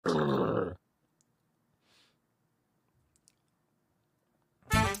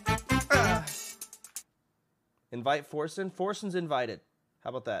Invite Forsen. Forsen's invited. How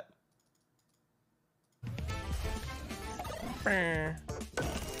about that?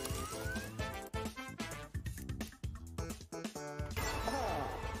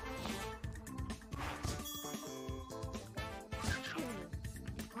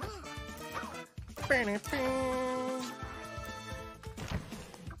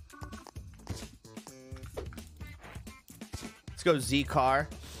 Let's go Z-Car.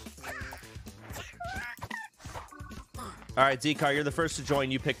 All right, Z-Car, you're the first to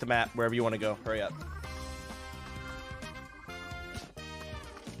join. You pick the map wherever you want to go. Hurry up.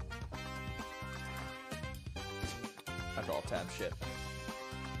 I have to all tab shit.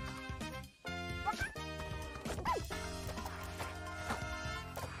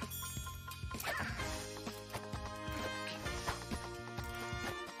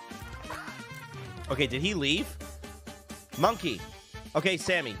 Okay, did he leave? Monkey. Okay,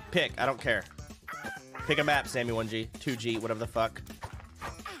 Sammy, pick. I don't care. Pick a map, Sammy 1G, 2G, whatever the fuck.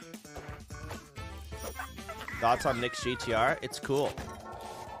 Thoughts on Nick's GTR? It's cool.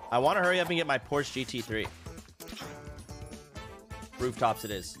 I want to hurry up and get my Porsche GT3. Rooftops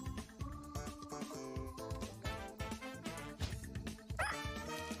it is.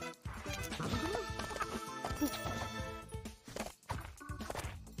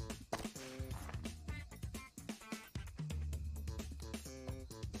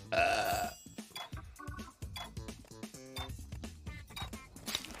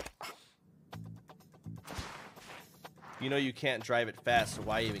 You know you can't drive it fast, so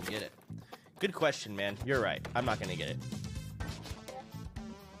why even get it? Good question, man. You're right. I'm not gonna get it.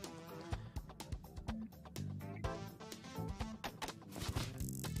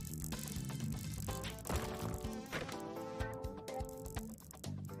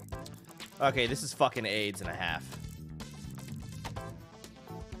 Okay, this is fucking AIDS and a half.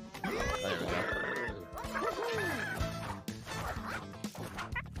 Oh, there we go.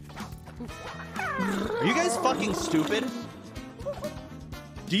 Are you guys fucking stupid?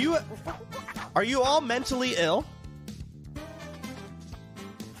 Are you all mentally ill?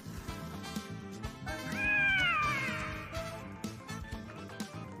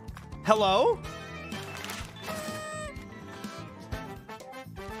 Hello?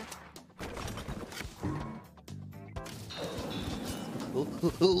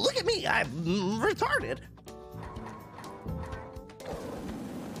 Look at me, I'm retarded.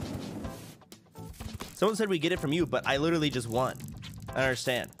 Someone said we get it from you, but I literally just won. I don't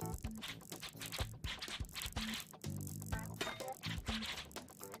understand.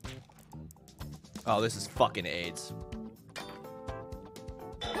 Oh, this is fucking AIDS.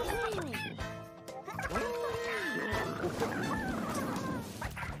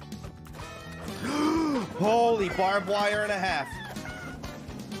 Holy barbed wire and a half.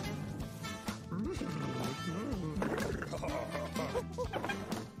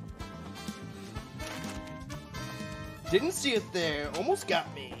 Didn't see it there. Almost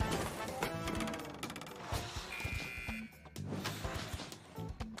got me.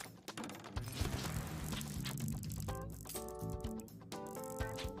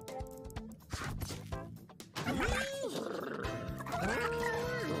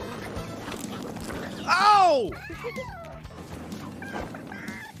 Ow!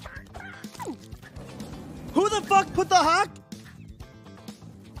 Who the fuck put the hawk?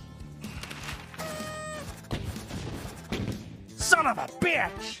 Son of a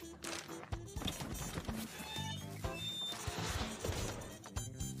bitch!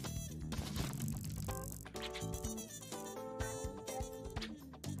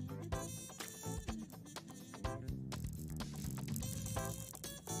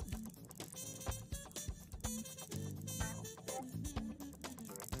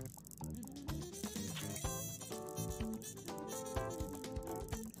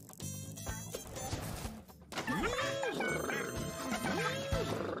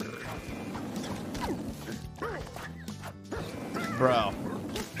 Bro,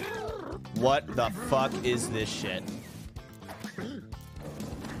 what the fuck is this shit?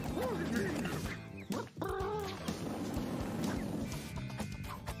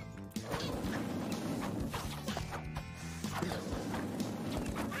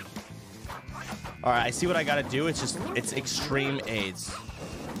 All right, I see what I gotta do. It's extreme AIDS.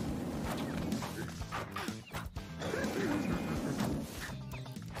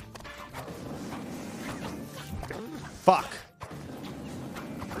 Fuck.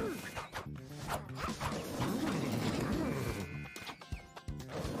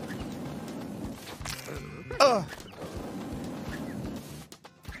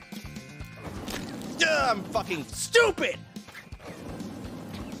 I'm fucking stupid.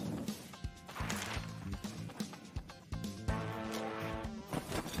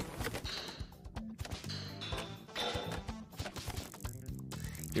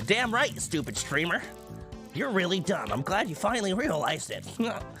 You're damn right, you stupid streamer. You're really dumb. I'm glad you finally realized it.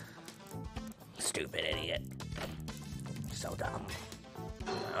 Stupid idiot. So dumb.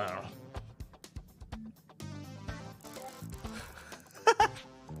 Oh.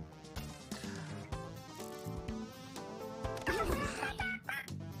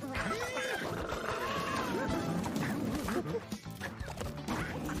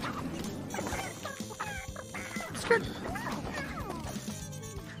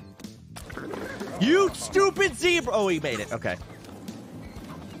 You stupid zebra! Oh, he made it. Okay.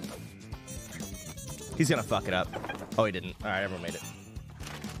 He's gonna fuck it up. Oh, he didn't. All right, everyone made it.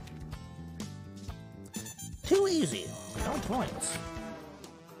 Too easy. No points.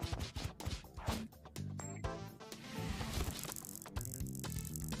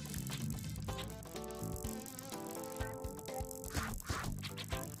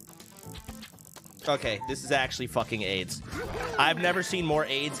 Okay, this is actually fucking AIDS. I've never seen more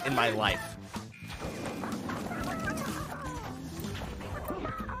AIDS in my life.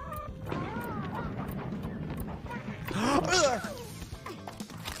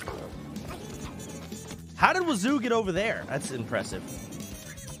 How did Wazoo get over there? That's impressive.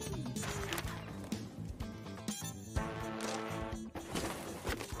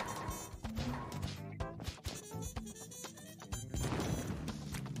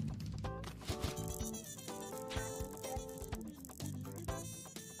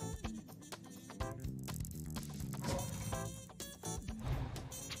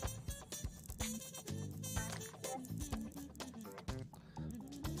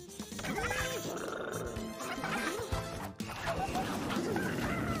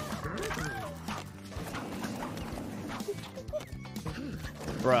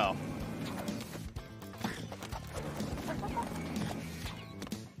 Bro.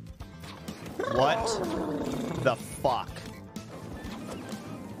 What the fuck?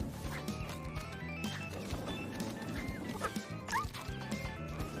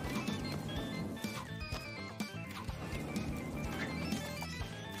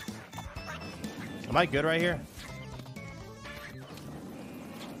 Am I good right here?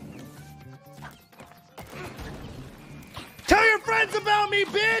 Tell your friends about me,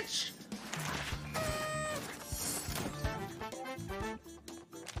 bitch!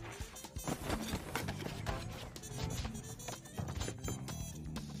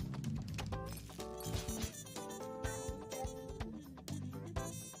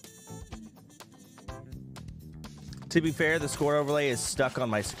 To be fair, the score overlay is stuck on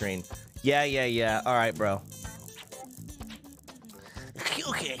my screen. Yeah. All right, bro.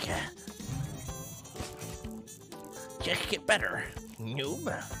 Okay. Just get better, noob.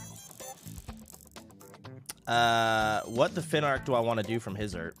 What the fin arc do I want to do from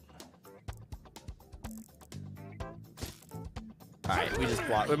his art? All right, we just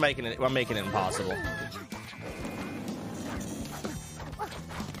block. We're making it impossible.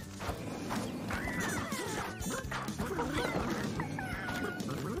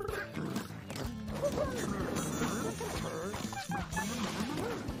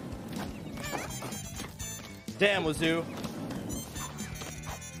 Damn, Wazoo.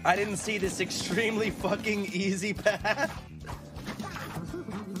 I didn't see this extremely fucking easy path.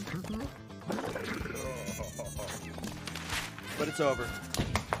 But it's over.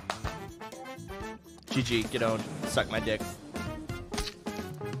 GG, get owned. Suck my dick.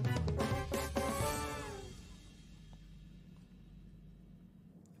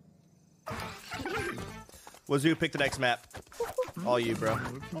 Wazoo, pick the next map. All you, bro.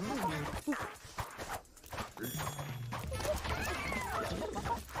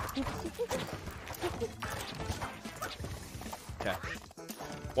 Okay.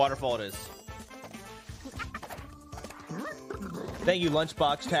 Waterfall it is. Thank you,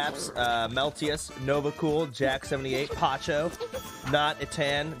 Lunchbox Taps, Meltius, Nova Cool, Jack78, Pacho, Not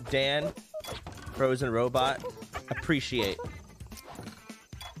Itan, Dan, Frozen Robot. Appreciate.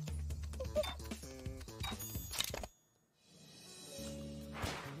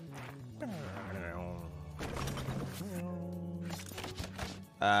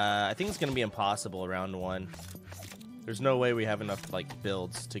 I think it's gonna be impossible round one. There's no way we have enough like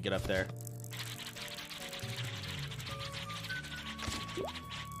builds to get up there.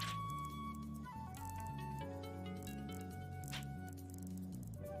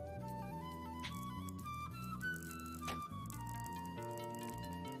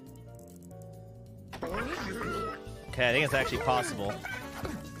 Okay, I think it's actually possible.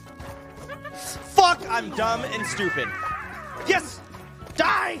 Fuck! I'm dumb and stupid. Yes!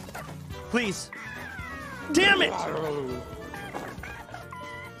 Die! Please. Damn it!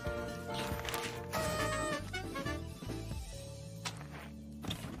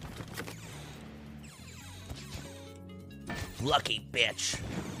 Lucky bitch.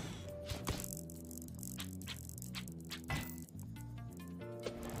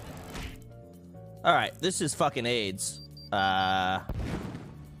 Alright, this is fucking AIDS.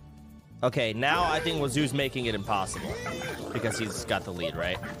 Okay, now I think Wazoo's making it impossible. Because he's got the lead,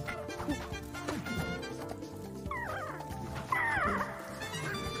 right?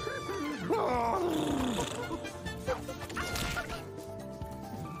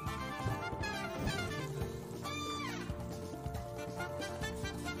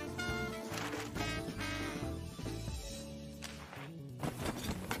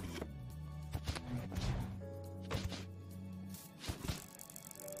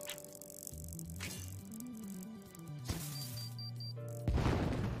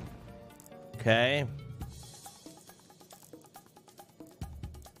 Okay.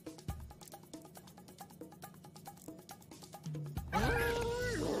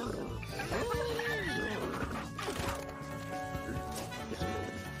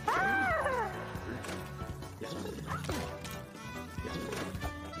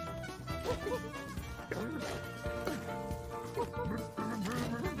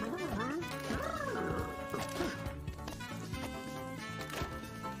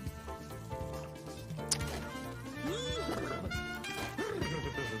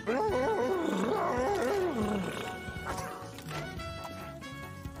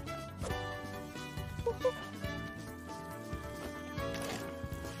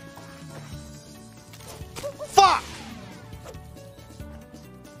 Fuck!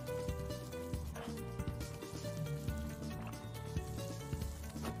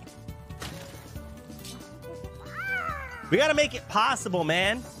 We gotta make it possible,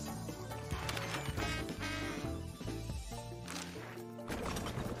 man.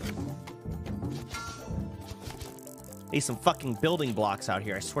 Need some fucking building blocks out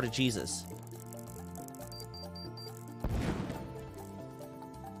here, I swear to Jesus.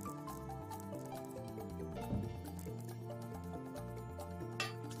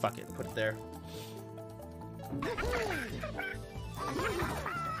 Fuck it, put it there.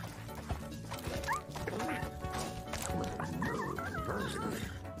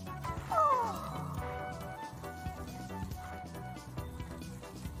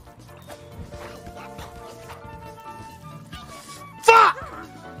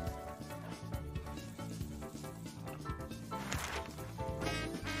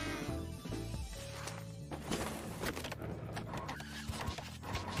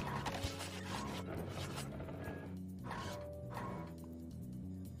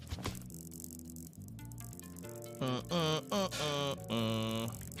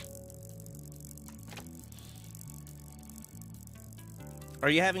 Are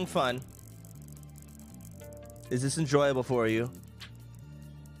you having fun? Is this enjoyable for you?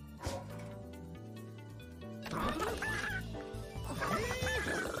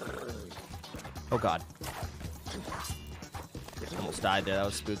 Oh god. Almost died there, that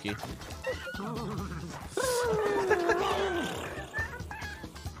was spooky.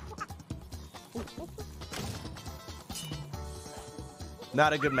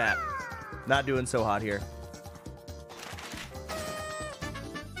 Not a good map. Not doing so hot here.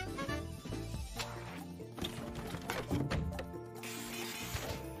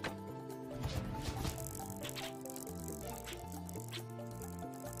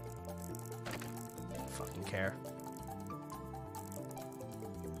 Fucking care.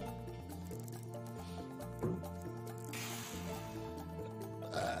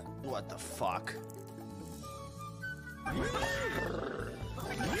 What the fuck?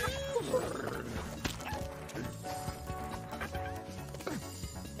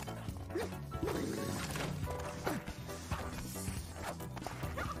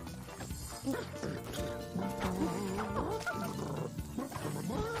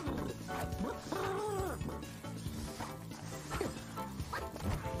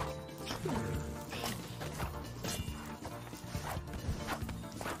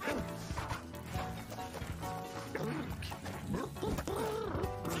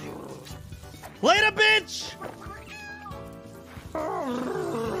 Later, bitch!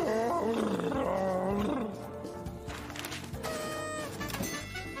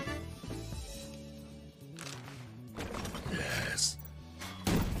 Yes.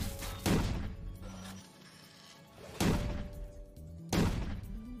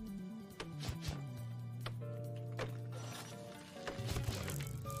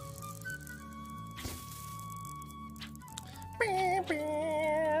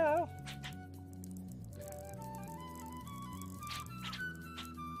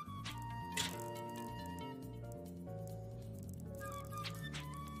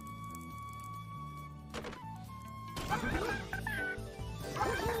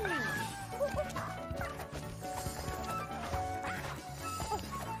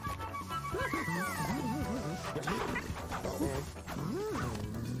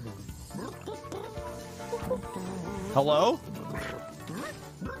 Hello?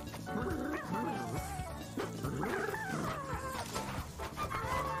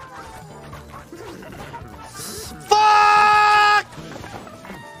 Fuck!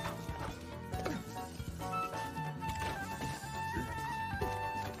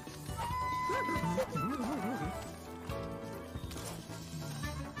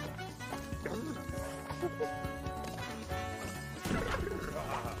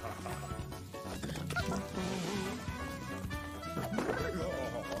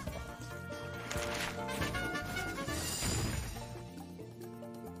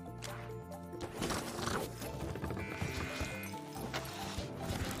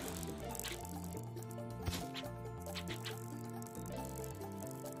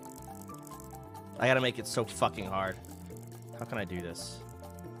 I gotta make it so fucking hard. How can I do this?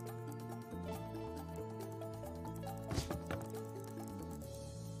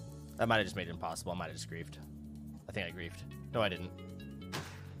 That might have just made it impossible. I might have just griefed. I think I griefed. No, I didn't.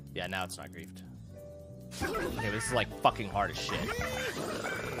 Yeah, now it's not griefed. Okay, this is like fucking hard as shit.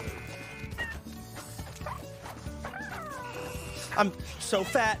 I'm so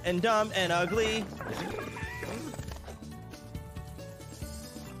fat and dumb and ugly.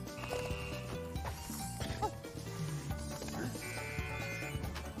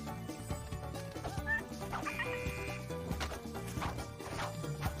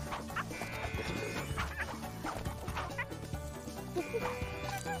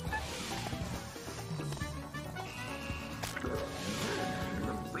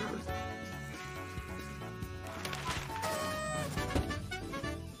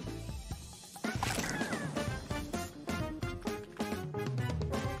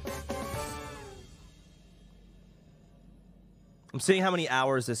 I'm seeing how many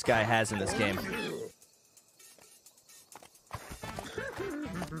hours this guy has in this game.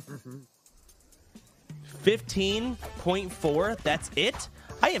 $15.4. That's it?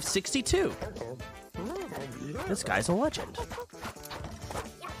 I have 62. This guy's a legend.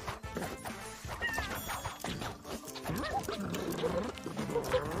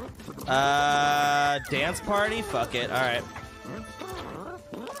 Dance party? Fuck it. All right.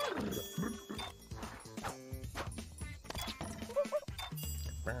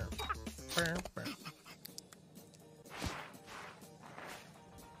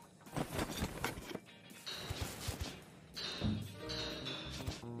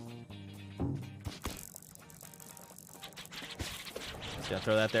 Just gonna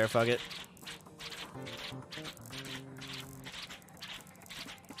throw that there, fuck it.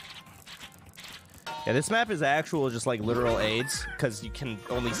 Yeah, this map is actual, just like literal AIDS, because you can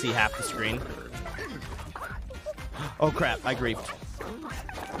only see half the screen. Oh crap, I griefed.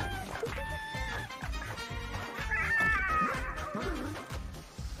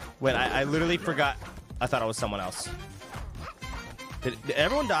 Wait, I literally forgot. I thought it was someone else. Did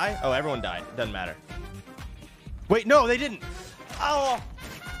everyone die? Oh, everyone died. Doesn't matter. Wait, no, they didn't. Oh!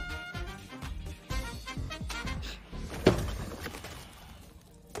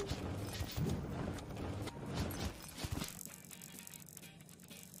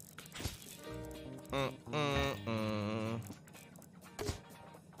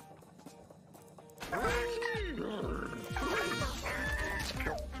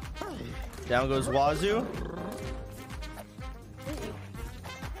 Down goes Wazoo.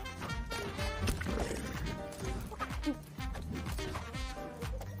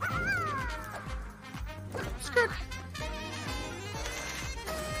 Skirt.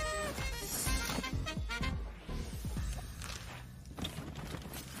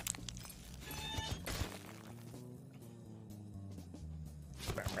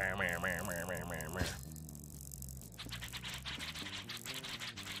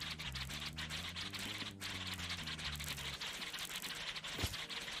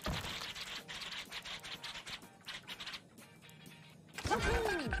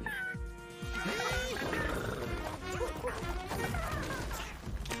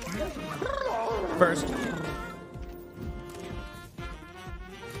 First.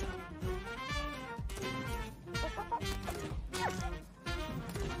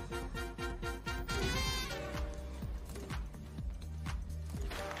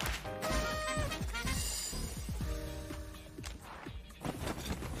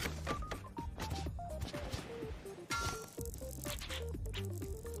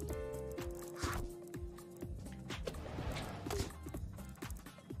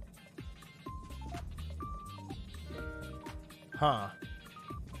 Huh.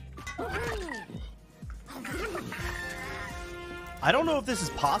 I don't know if this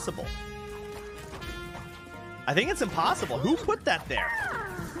is possible. I think it's impossible. Who put that there?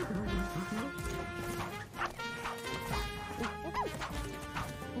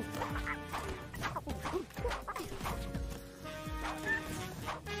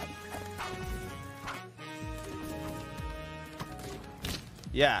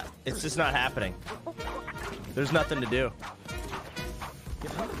 Yeah, it's just not happening. There's nothing to do.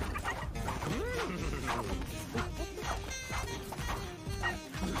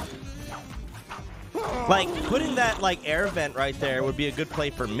 Like, putting that, like, air vent right there would be a good play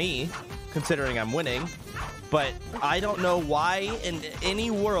for me, considering I'm winning. But I don't know why in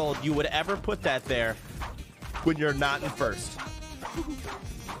any world you would ever put that there when you're not in first.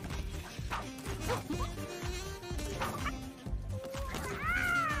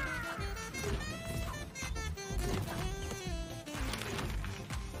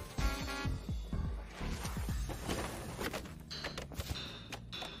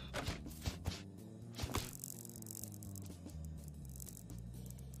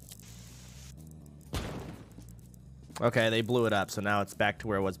 Okay, they blew it up, so now it's back to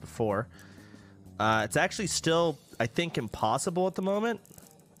where it was before. It's actually still, I think, impossible at the moment.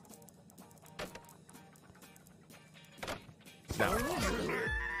 No.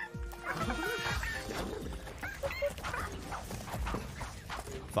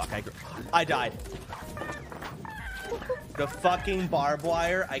 Fuck, I died. The fucking barbed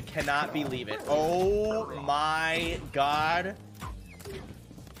wire, I cannot believe it. Oh my god.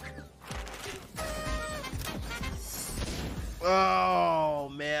 Oh,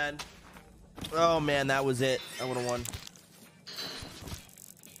 man. Oh, man, that was it. I would have won.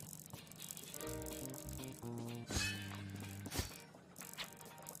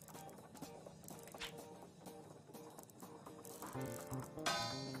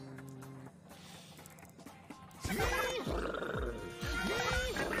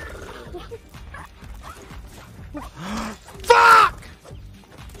 Fuck!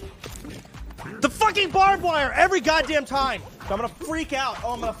 The fucking barbed wire every goddamn time. So I'm gonna freak out.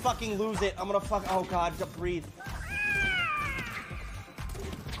 Oh, I'm gonna fucking lose it. I'm gonna fuck. Oh god, just breathe.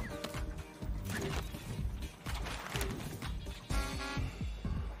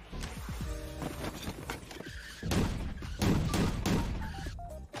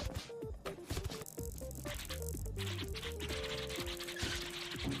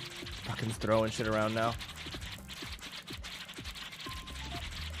 Fucking throwing shit around now.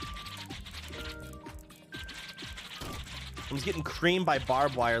 I'm just getting creamed by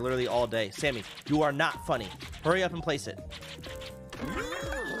barbed wire literally all day. Sammy, you are not funny. Hurry up and place it.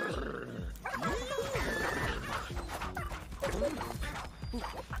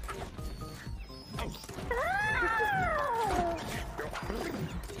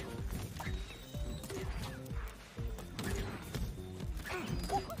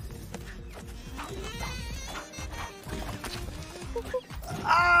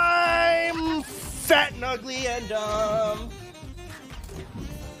 I'm fat and ugly and dumb.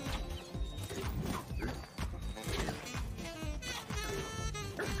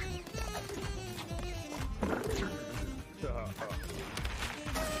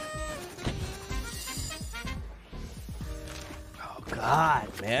 Oh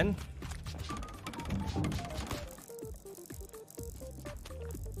God, man.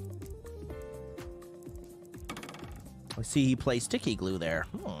 I see he plays sticky glue there.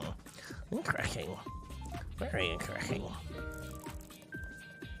 Interesting. Very interesting.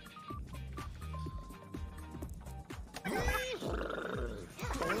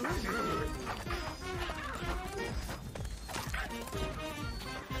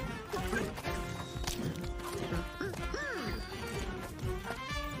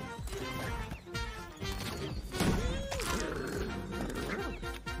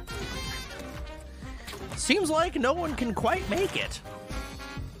 Seems like no one can quite make it.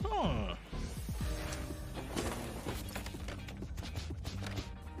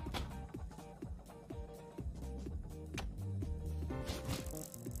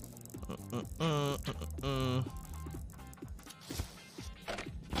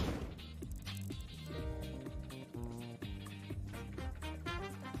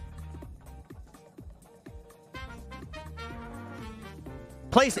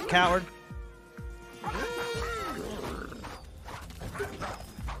 Place it, coward.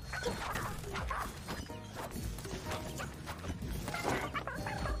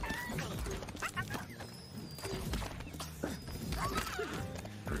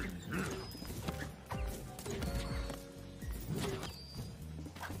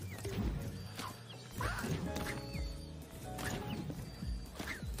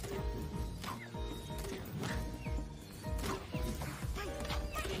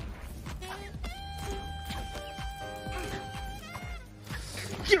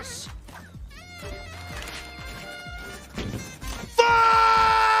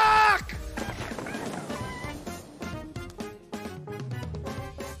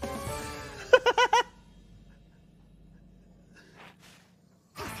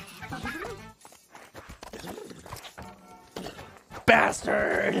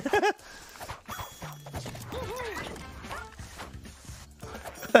 bastard!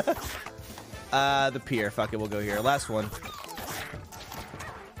 The pier. Fuck it, we'll go here. Last one.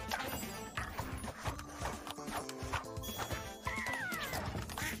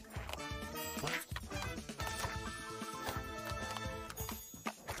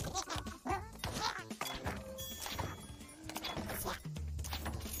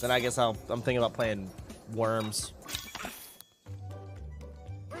 Then I guess I'm thinking about playing Worms.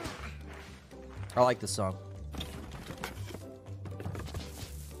 I like this song.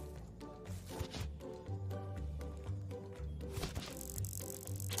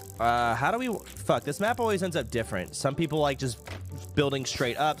 How do we... Fuck, this map always ends up different. Some people like just building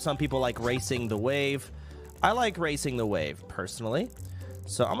straight up. Some people like racing the wave. I like racing the wave, personally.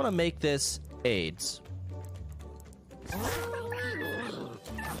 So I'm gonna make this AIDS.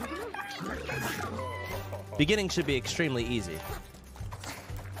 Beginning should be extremely easy.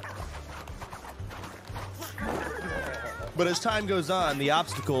 But as time goes on, the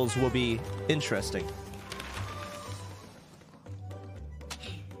obstacles will be interesting.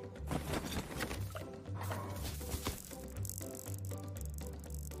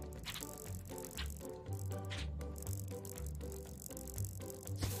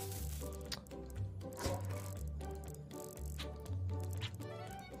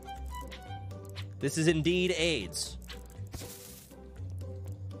 This is indeed AIDS.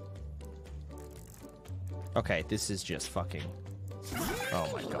 Okay, this is just fucking... Oh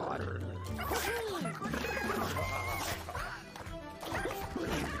my god.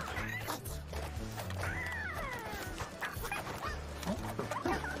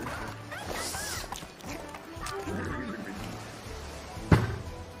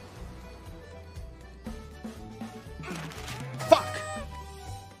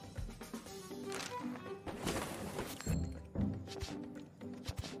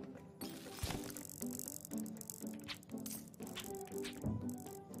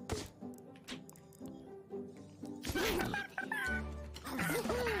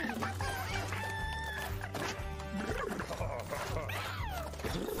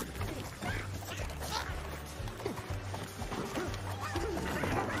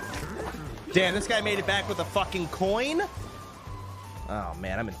 Damn, this guy made it back with a fucking coin? Oh,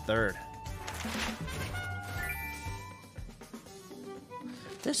 man, I'm in third.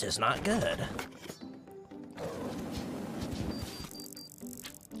 This is not good.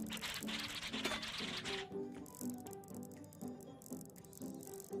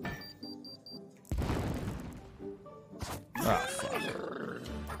 Oh, fuck.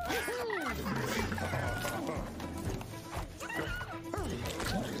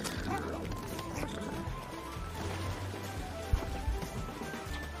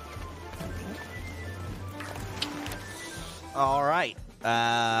 All right.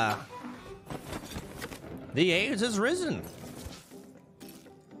 The AIDS has risen.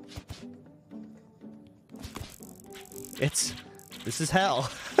 This is hell.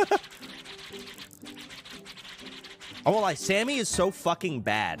 I won't lie, Sammy is so fucking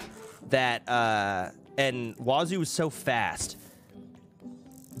bad that, and Wazoo is so fast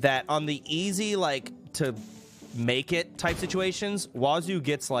that on the easy, like, to make it type situations, Wazoo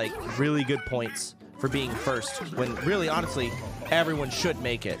gets, like, really good points for being first, when really, honestly, everyone should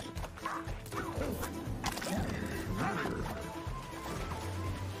make it.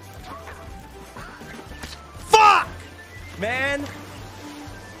 Fuck! Man!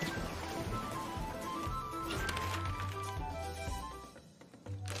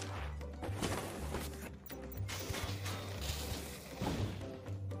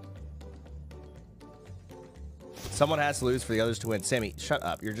 Someone has to lose for the others to win. Sammy, shut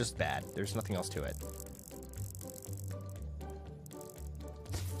up. You're just bad. There's nothing else to it.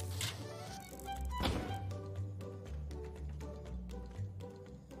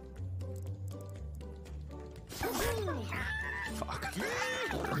 Fuck.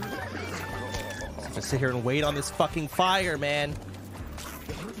 Just sit here and wait on this fucking fire, man.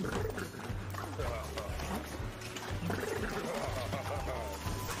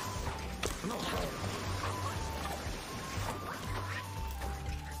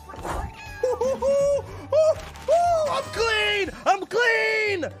 I'm clean! I'm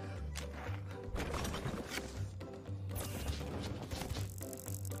clean!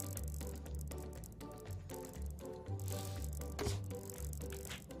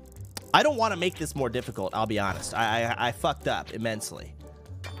 I don't want to make this more difficult, I'll be honest. I fucked up immensely.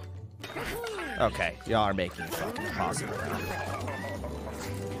 Okay, y'all are making it fucking impossible now.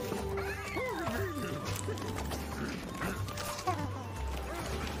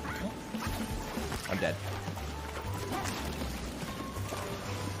 I'm dead.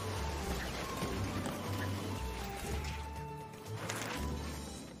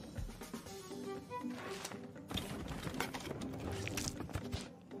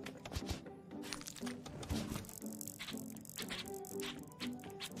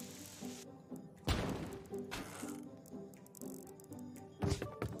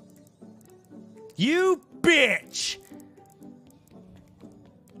 You bitch!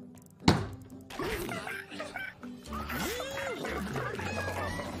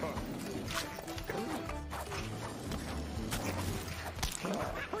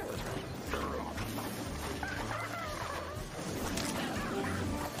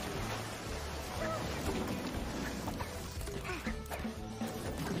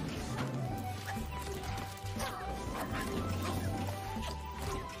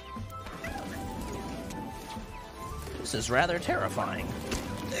 This is rather terrifying.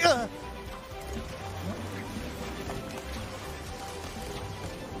 Ugh.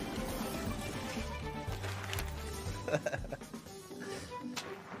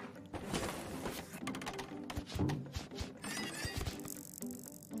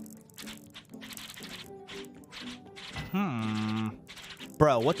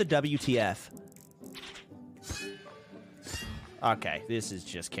 Bro, what the WTF? Okay, this is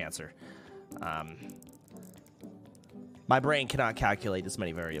just cancer. My brain cannot calculate this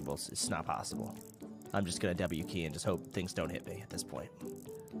many variables. It's not possible. I'm just gonna W key and just hope things don't hit me at this point.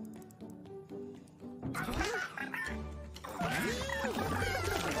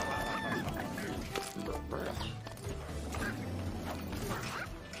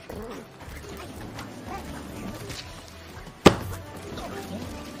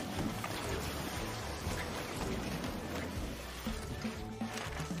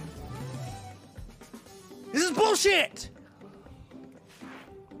 This is bullshit!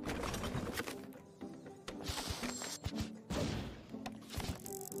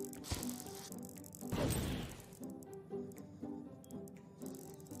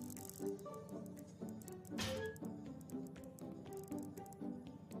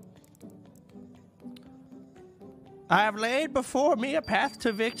 I have laid before me a path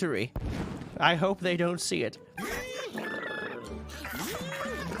to victory. I hope they don't see it.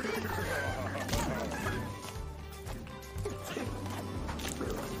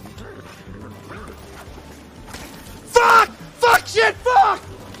 Fuck! Fuck shit! Fuck!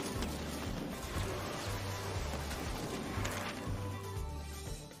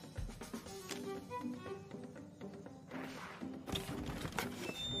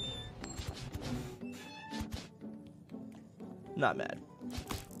 Not mad.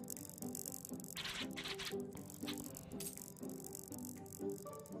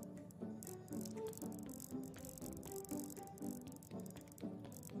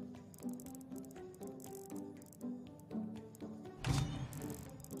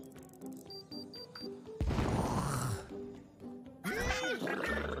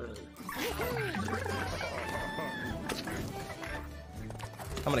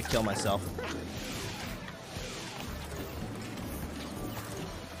 I'm gonna kill myself.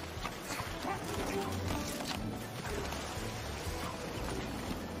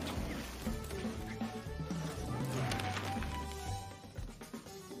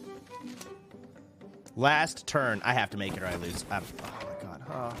 Last turn. I have to make it or I lose. Oh my god.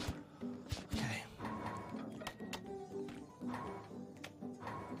 Oh. Okay.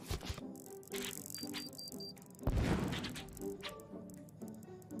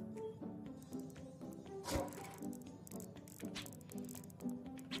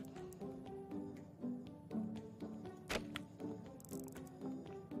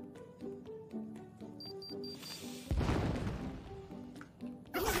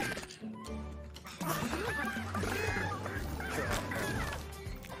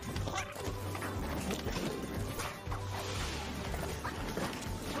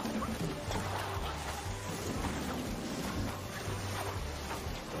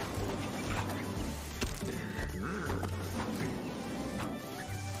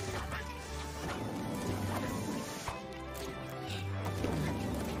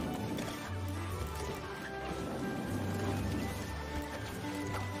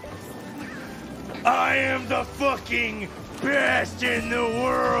 I am the fucking best in the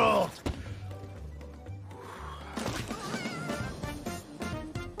world!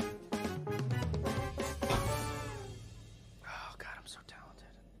 Oh god, I'm so talented.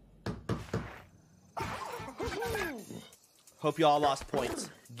 Hope you all lost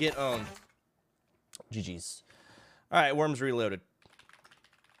points. Get owned. GG's. Alright, Worms Reloaded.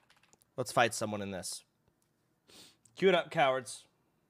 Let's fight someone in this. Cue it up, cowards.